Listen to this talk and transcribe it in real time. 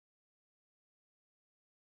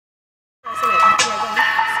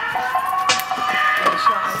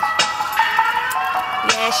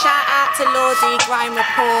shout out to Lordy, Grime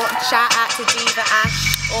Report, shout out to Diva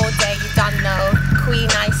Ash, all day, you done know. Queen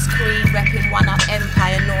Icecream, repping One Up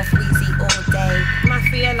Empire, North Wheezy all day.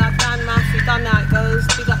 Mafiella, done how it goes.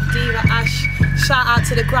 Big up Diva Ash, shout out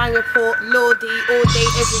to the Grime Report, Lordy, all day,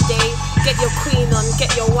 every day. Get your queen on,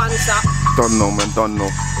 get your ones up. Done know, man, done know.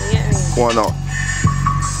 You get me? One Up.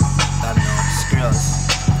 Done know, Skrills,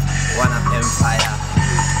 One Up Empire.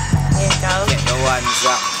 There you go. Get your ones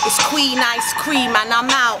up. It's Queen Icecream and I'm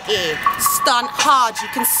out here. Stunt hard, you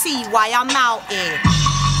can see why I'm out here.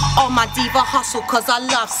 On my diva hustle cause I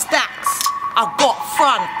love stacks. I got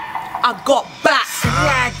front, I got back.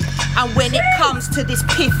 And when it comes to this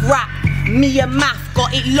piff rap, me and Math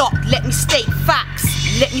got it locked. Let me state facts,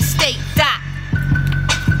 let me state that.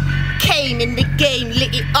 Came in the game,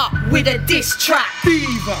 lit it up with a diss track.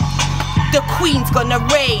 Diva. The queen's gonna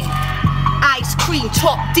reign. Icecream,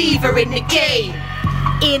 top diva in the game.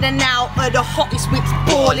 In and out of the hottest whips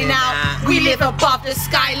balling out. We live above the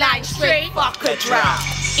skyline, straight fuck a drought.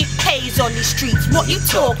 It pays on the streets, what you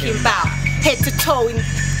talking about? Head to toe in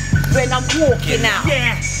when I'm walking out.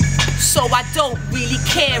 So I don't really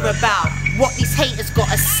care about what these haters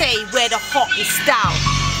gotta say, where the hottest style.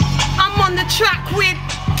 I'm on the track with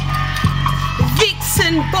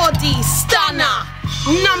Vixen Body Stunner.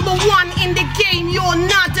 #1 in the game, you're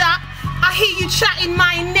nada. I hear you chatting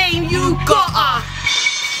my name, you gotta.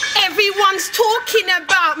 Everyone's talking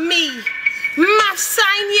about me. Math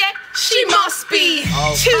sign, yeah, she must be.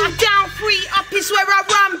 2 down, 3 up is where I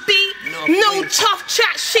run beat. No tough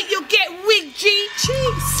chat shit, you'll get wig G.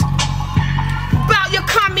 Jeez. About your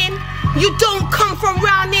coming, you don't come from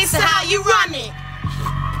round here, so how you run it?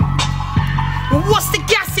 What's the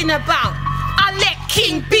gassing about? I let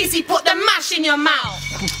King Busy put the mash in your mouth.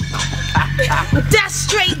 That's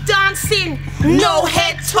straight dancing, no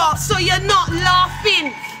head top, so you're not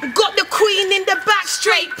laughing. Got the queen in the back,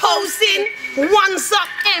 straight posing. One's up,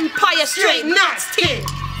 Empire, straight nuts tin.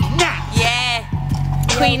 Yeah,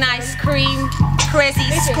 Queen Icecream, Crazy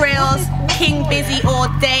Skrills, King Busy all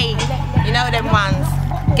day. You know them ones.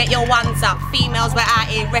 Get your ones up. Females, we're out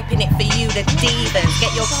here repping it for you, the divas.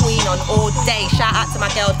 Get your queen on all day. Shout out to my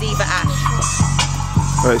girl Diva Ash.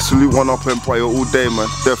 Hey, salute One Up Empire all day, man.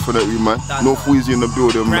 Definitely, man. North Wheezy in the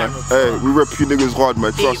building, man. Hey, we rep you niggas hard,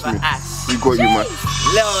 man. Trust me. We got you, man.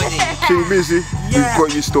 King Busy, we've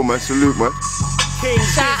got you still, man. Salute, man.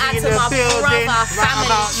 Shout out to my brother,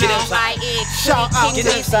 family, right here. King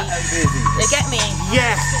Busy. You get me?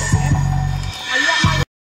 Yeah.